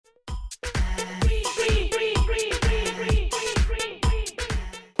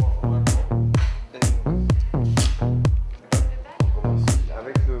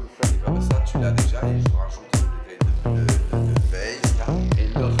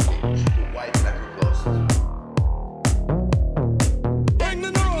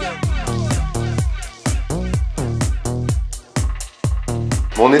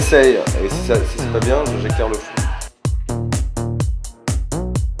Bon, on essaye, et si c'est pas bien, j'éclaire le fond.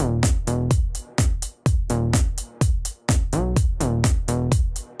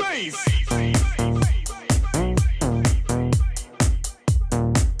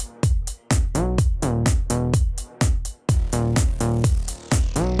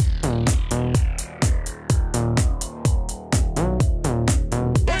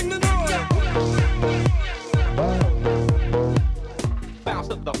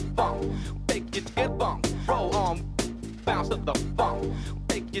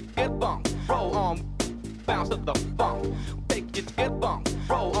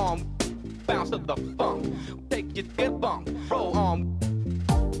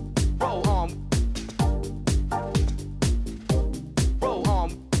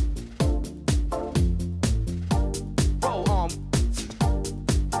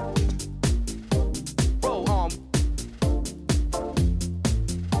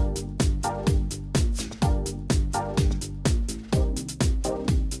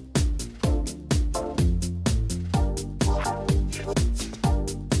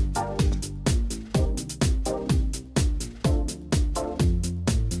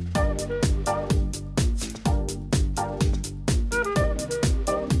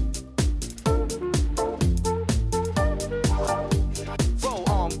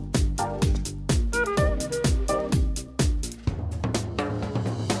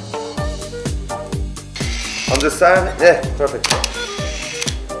 On the side, yeah, perfect.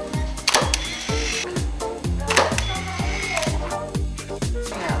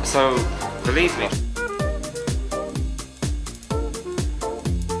 So, believe me.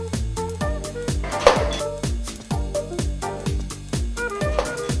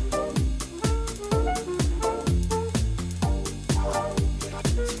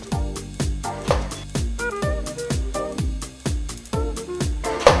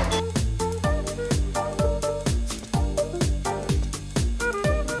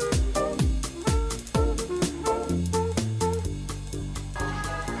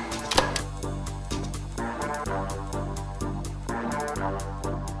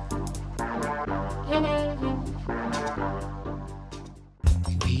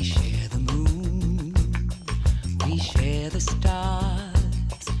 We share the moon, we share the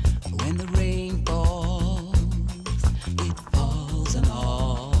stars. When the rain falls, it falls on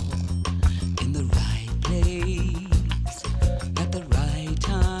all. In the right place, at the right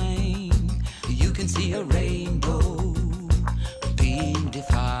time, you can see a rainbow being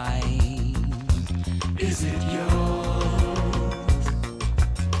defined. Is it yours?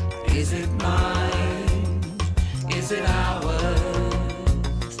 Is it mine? Is it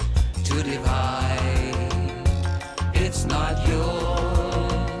ours to divide? It's not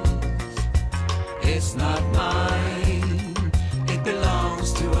yours, it's not mine, it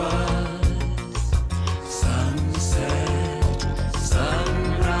belongs to us. Sunset, sunrise.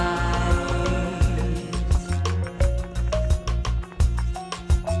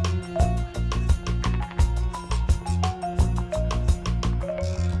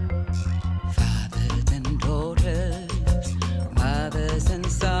 Fathers and daughters, mothers and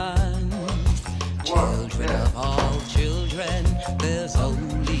sons, children of all children, there's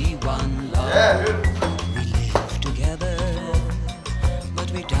only one love. We live together, but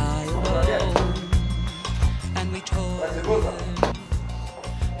we die alone, and we toil,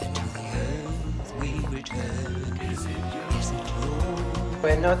 and to the earth we return. Is it yours?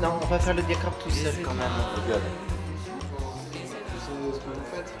 Ouais, non, non, on va faire le décor tout seul quand même. Regarde. C'est ce que vous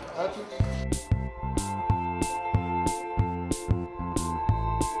faites. À toutes.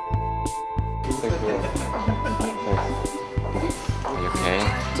 Are you okay?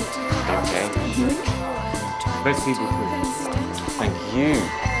 Are you okay? Merci beaucoup. Thank you.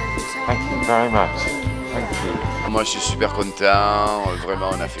 Thank you very much. Thank you. Moi je suis super content, vraiment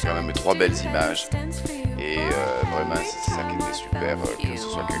on a fait quand même 3 belles images et vraiment c'est ça qui était super, que ce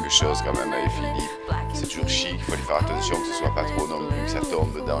soit quelque chose quand même avec Philippe, c'est toujours chic, il faut lui faire attention que ce soit pas trop non plus, que ça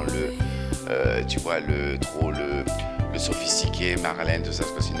tombe dans le, tu vois, le sophistiqué, Marlène, tout ça,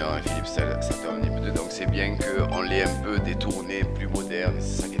 parce que sinon Philippe ça tombe un petit peu, donc c'est bien qu'on l'ait un peu détourné, plus moderne,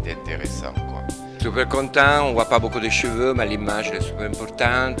 c'est ça qui était intéressant quoi. Super content, on voit pas beaucoup de cheveux, mais l'image est super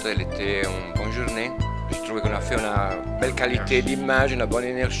importante, elle était une bonne journée. Je trouve qu'on a fait une belle qualité d'image, une bonne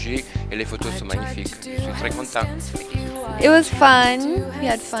énergie et les photos sont magnifiques. Je suis très content. It was fun. We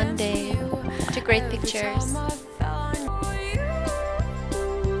had fun day. Took great pictures.